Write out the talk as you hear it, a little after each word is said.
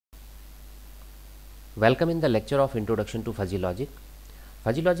Welcome in the lecture of Introduction to Fuzzy Logic.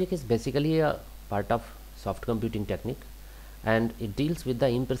 Fuzzy logic is basically a part of soft computing technique, and it deals with the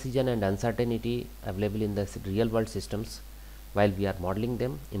imprecision and uncertainty available in the real world systems while we are modeling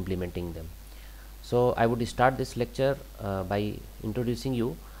them, implementing them. So I would start this lecture by introducing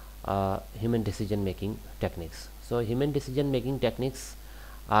you human decision making techniques. So human decision making techniques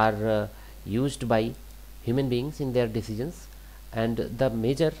are used by human beings in their decisions, and the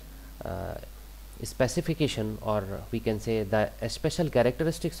major specification, or we can say the special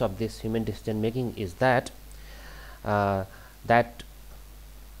characteristics of this human decision making is that that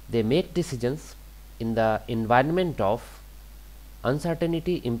they make decisions in the environment of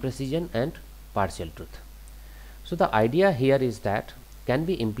uncertainty, imprecision and partial truth. So the idea here is that can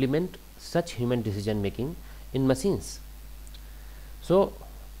we implement such human decision making in machines? So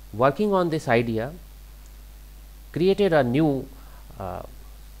working on this idea created a new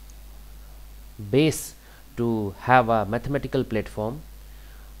base to have a mathematical platform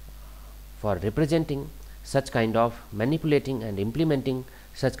for representing such kind of manipulating and implementing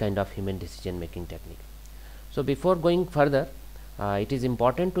such kind of human decision making technique. So before going further, it is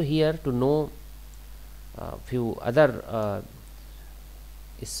important to know few other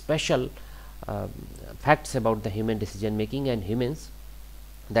special facts about the human decision making and humans,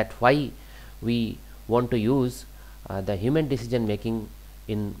 that why we want to use the human decision making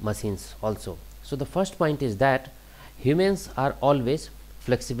in machines also. So the first point is that humans are always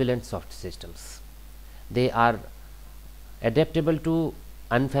flexible and soft systems. They are adaptable to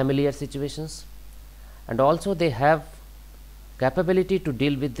unfamiliar situations, and also they have capability to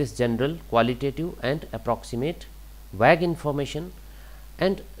deal with this general, qualitative and approximate vague information,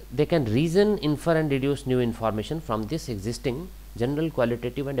 and they can reason, infer and deduce new information from this existing general,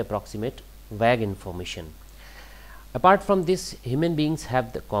 qualitative and approximate vague information. Apart from this, human beings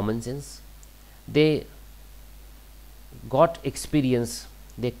have the common sense. They got experience,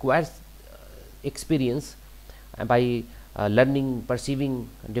 they acquire experience by learning, perceiving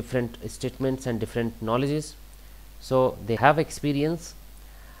different statements and different knowledges. So they have experience,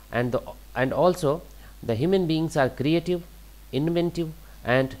 and also the human beings are creative, inventive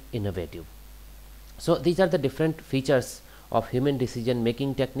and innovative. So these are the different features of human decision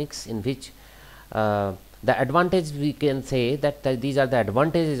making techniques, in which the advantage, we can say that these are the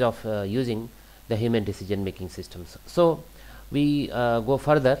advantages of using the human decision making systems. So we go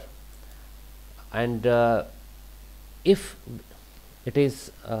further, and if it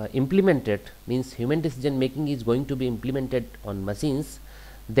is implemented, means human decision making is going to be implemented on machines,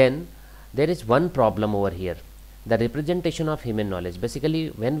 then there is one problem over here, the representation of human knowledge. Basically,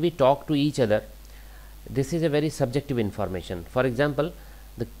 when we talk to each other, this is a very subjective information. For example,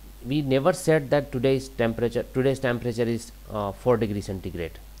 we never said that today's temperature is 4 degrees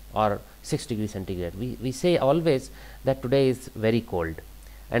centigrade or 6 degrees centigrade. We say always that today is very cold,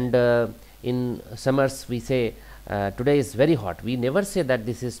 and in summers we say today is very hot. We never say that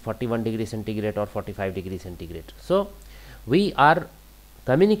this is 41 degrees centigrade or 45 degrees centigrade. So we are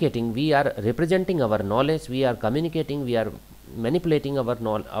communicating, we are representing our knowledge, we are communicating, we are manipulating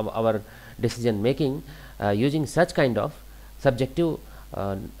our decision making using such kind of subjective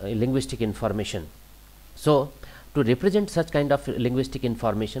linguistic information. So to represent such kind of linguistic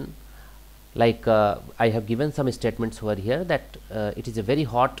information, like I have given some statements over here, that it is a very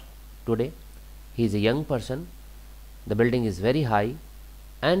hot today, he is a young person, the building is very high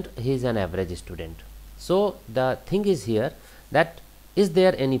and he is an average student. So the thing is here, that is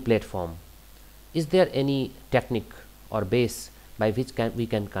there any platform, is there any technique or base by which we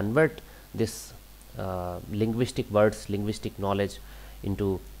can convert this linguistic words, linguistic knowledge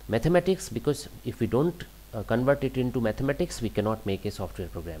into mathematics? Because if we don't convert it into mathematics, we cannot make a software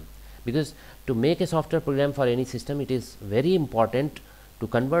program, because to make a software program for any system, it is very important to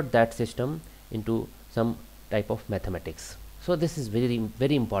convert that system into some type of mathematics. So this is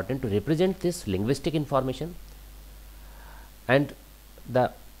very important to represent this linguistic information. And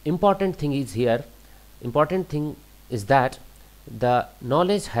the important thing is that the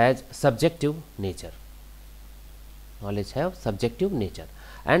knowledge has subjective nature. Knowledge have subjective nature,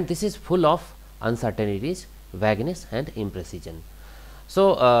 and this is full of uncertainties, vagueness and imprecision.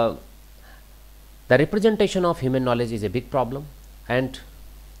 So the representation of human knowledge is a big problem, and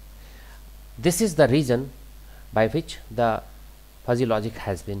this is the reason by which the fuzzy logic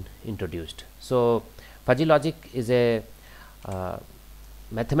has been introduced. So fuzzy logic is a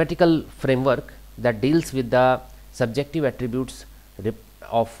mathematical framework that deals with the subjective attributes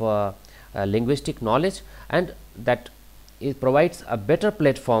of linguistic knowledge, and that it provides a better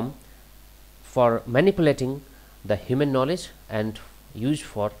platform for manipulating the human knowledge and used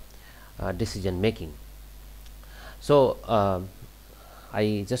for decision making. So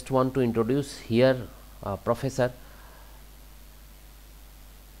I just want to introduce here Professor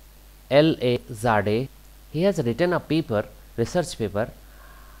L.A. Zade. He has written a paper, research paper,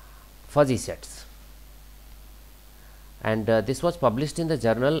 fuzzy sets, and this was published in the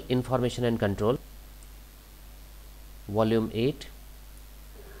journal Information and Control, volume 8,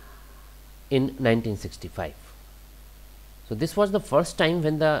 in 1965. So this was the first time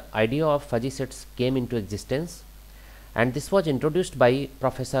when the idea of fuzzy sets came into existence, and this was introduced by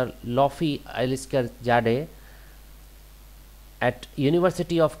Professor Lofi Alisker Jade at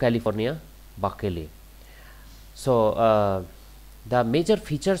University of California, Berkeley. So the major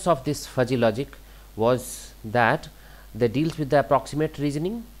features of this fuzzy logic was that they deals with the approximate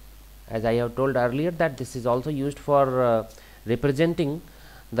reasoning, as I have told earlier that this is also used for representing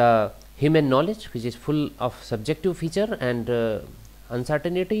the human knowledge, which is full of subjective feature and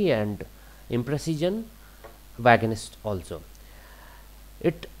uncertainty and imprecision, vagueness also.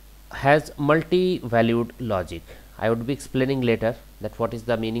 It has multi-valued logic. I would be explaining later that what is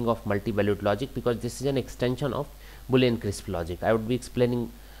the meaning of multi-valued logic, because this is an extension of Boolean crisp logic. I would be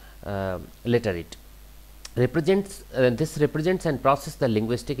explaining later it. This represents and processes the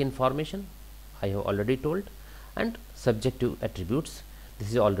linguistic information, I have already told, and subjective attributes,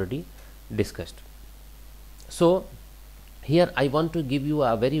 this is already discussed. So here I want to give you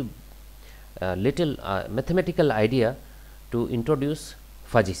a very little mathematical idea to introduce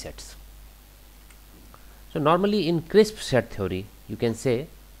fuzzy sets. So normally in crisp set theory, you can say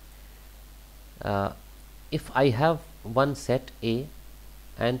if I have one set A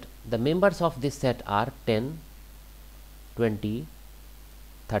and the members of this set are 10, 20,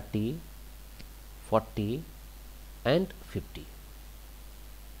 30, 40 and 50.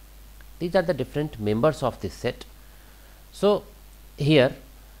 These are the different members of this set. So here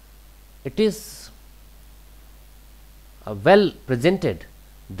it is well presented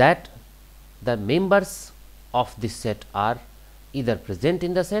that the members of this set are either present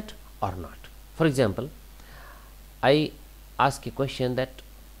in the set or not. For example, I ask a question that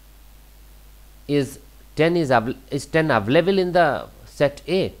is 10 available in the set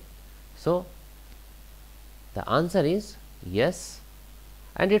A? So the answer is yes,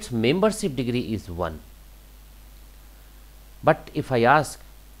 and its membership degree is 1. But if I ask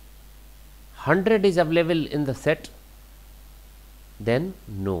 100 is available in the set, then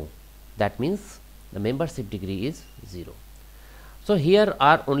no, that means the membership degree is 0. So here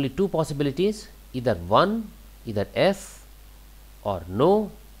are only two possibilities, either 1, either yes, or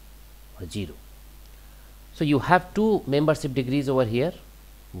no, or 0. So you have two membership degrees over here.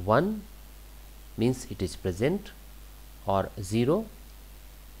 1 means it is present, or 0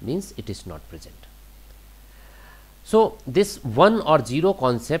 means it is not present. So this 1 or 0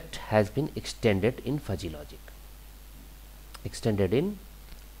 concept has been extended in fuzzy logic.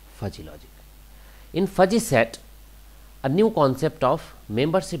 In fuzzy set, a new concept of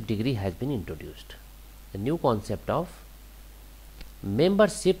membership degree has been introduced. The new concept of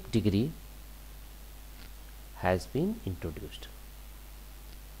membership degree has been introduced.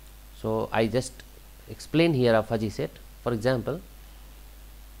 So I just explain here a fuzzy set. For example,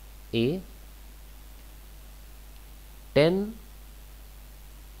 A 10,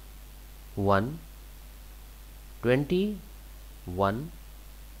 1, 20, 1,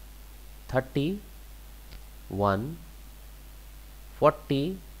 30, 1,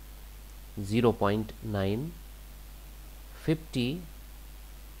 40, 0.9, 50,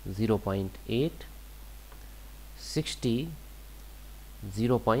 0.8, 60,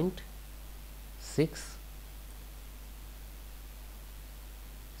 0.6,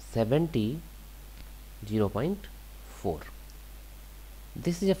 70, 0.4.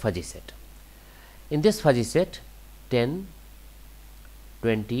 This is a fuzzy set. In this fuzzy set, 10,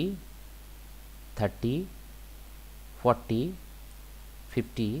 20, 30, 40,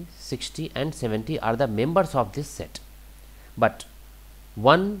 50, 60 and 70 are the members of this set, but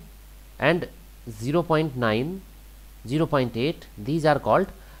 1 and 0.9, 0.8, these are called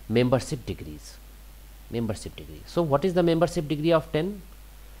membership degrees. So what is the membership degree of 10?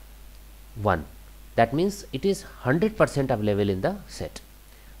 1. That means it is 100% available in the set.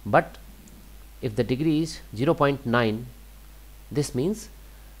 But if the degree is 0.9, this means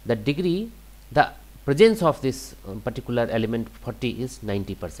the presence of this particular element 40 is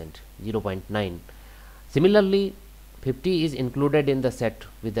 90%, 0.9. Similarly, 50 is included in the set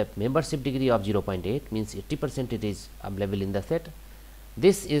with a membership degree of 0.8, means 80% it is available in the set.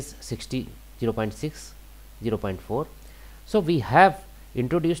 This is 60, 0.6, 0.4. So we have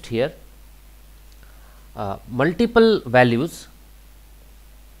introduced here multiple values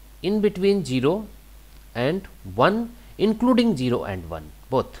in between 0 and 1, including 0 and 1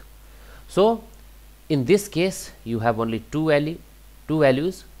 both. So in this case you have only two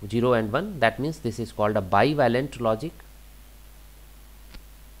values 0 and 1, that means this is called a bivalent logic.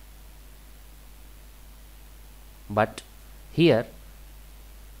 But here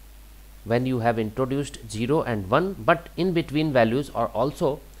when you have introduced 0 and 1 but in between values are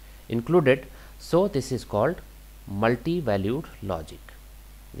also included, so this is called multi-valued logic.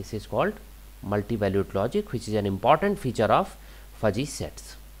 This is called multi-valued logic, which is an important feature of fuzzy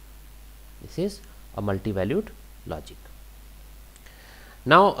sets. This is a multi-valued logic.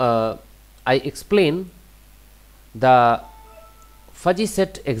 Now I explain the fuzzy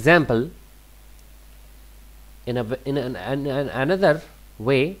set example in another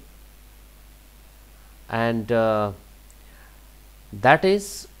way, and that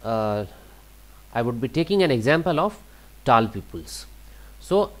is I would be taking an example of tall peoples.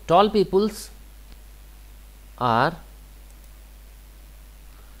 So tall peoples are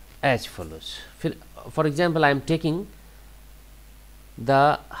as follows. For example, I am taking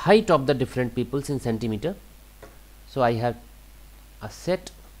the height of the different peoples in centimeter. So I have a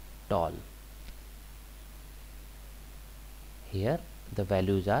set tall. Here the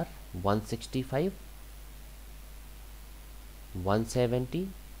values are 165, 170,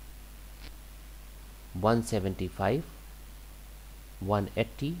 175,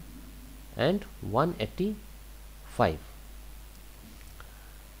 180 and 185.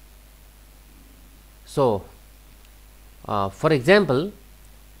 So for example,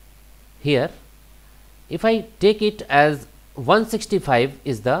 here if I take it as 165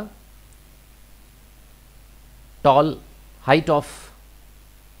 is the height of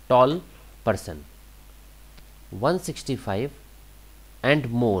tall person, 165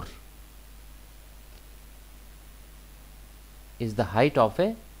 and more is the height of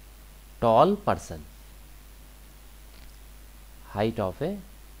a tall person, height of a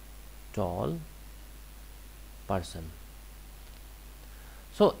tall person.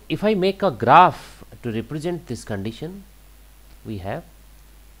 So if I make a graph to represent this condition, we have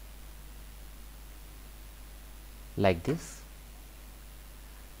like this.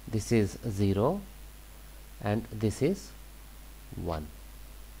 This is 0 and this is 1,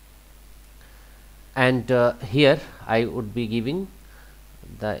 and here I would be giving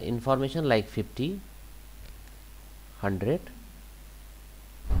the information like 50, 100,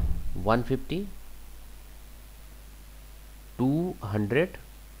 150, 200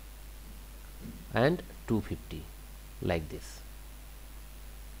 and 250 like this.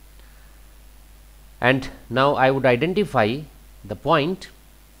 And now I would identify the point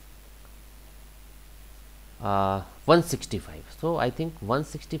 165. So I think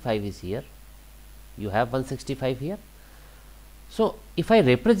 165 is here. You have 165 here. So if I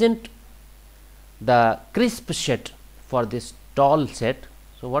represent the crisp set for this tall set,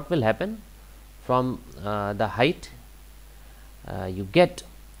 so what will happen? From the height you get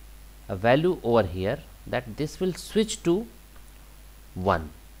a value over here, that this will switch to 1.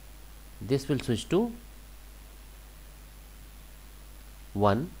 This will switch to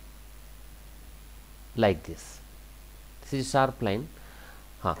 1 like this. This is sharp line.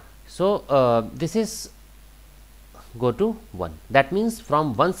 So this is go to 1. That means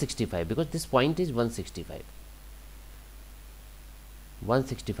from 165, because this point is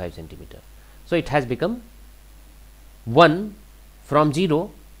 165 centimeter. So it has become 1 from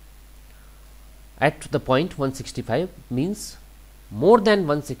 0 at the point 165, means more than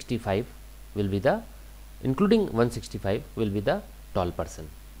 165 will be the, including 165 will be the tall person.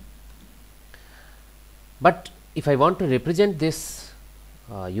 But if I want to represent this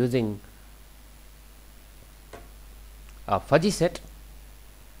using a fuzzy set,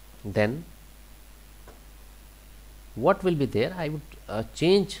 then what will be there? I would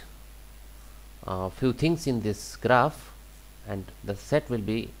change a few things in this graph and the set will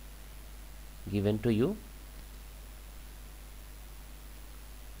be given to you.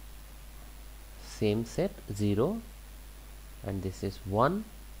 Same set 0 and this is 1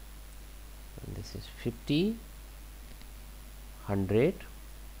 and this is 50, 100,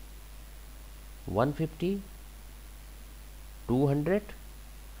 150, 200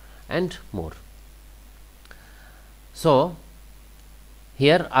 and more. So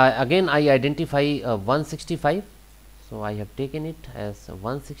here again I identify 165. So I have taken it as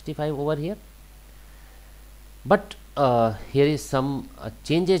 165 over here, but here is some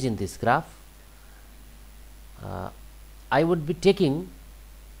changes in this graph. I would be taking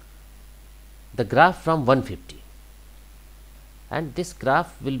the graph from 150 and this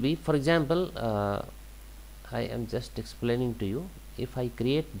graph will be, for example, I am just explaining to you, if I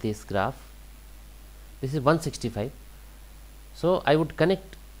create this graph, this is 165, so I would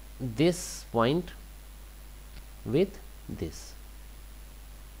connect this point with this,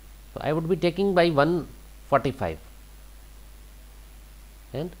 so I would be taking by 145,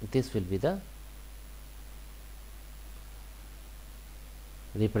 and this will be the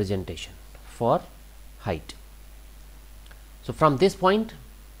representation for height. So from this point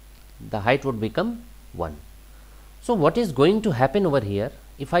the height would become 1. So what is going to happen over here,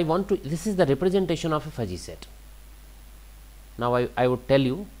 if I want to, this is the representation of a fuzzy set. Now I would tell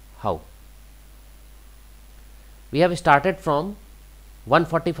you how. We have started from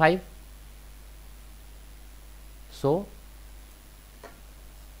 145, so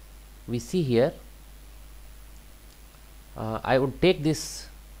we see here, I would take this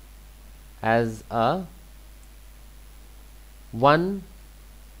as a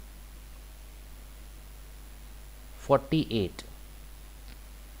 148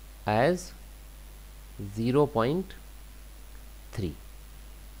 as 0.3,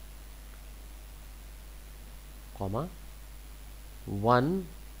 comma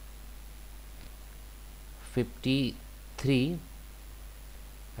 153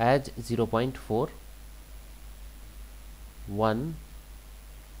 as 0.4,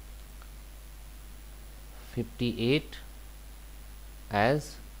 158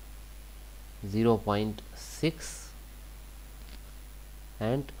 as 0.6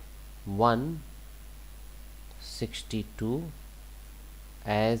 and 162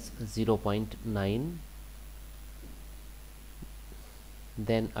 as 0.9,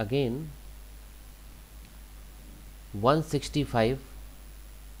 then again 165,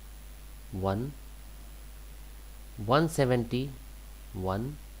 1,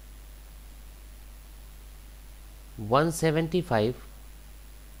 171, 175,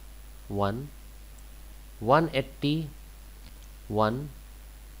 1, 180, 1,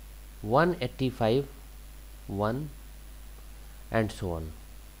 185, 1, and so on.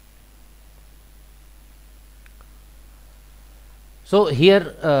 So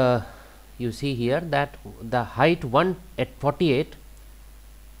here you see here that the height 1 at 48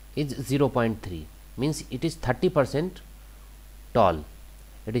 is 0.3, means it is 30% tall,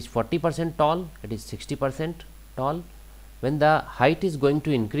 it is 40% tall, it is 60% tall. When the height is going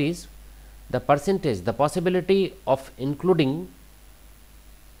to increase, the percentage, the possibility of including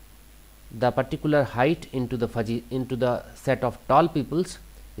the particular height into the fuzzy, into the set of tall peoples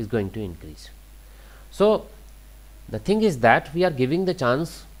is going to increase. So the thing is that we are giving the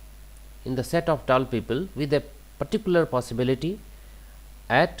chance in the set of tall people with a particular possibility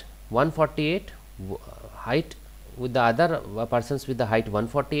at 148 height, with the other persons with the height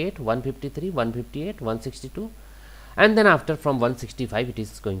 148, 153, 158, 162, and then after from 165 it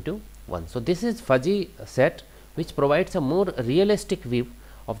is going to 1. So this is fuzzy set which provides a more realistic view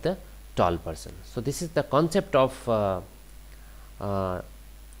of the tall person. So this is the concept of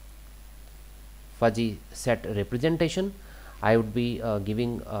fuzzy set representation. I would be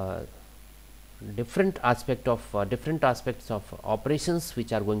giving different aspects of operations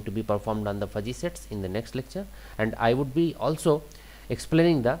which are going to be performed on the fuzzy sets in the next lecture, and I would be also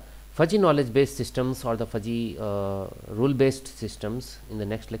explaining the fuzzy knowledge based systems or the fuzzy rule based systems in the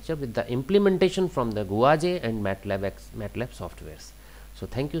next lecture with the implementation from the Guage and MATLAB softwares. So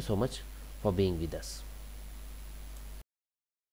thank you so much for being with us.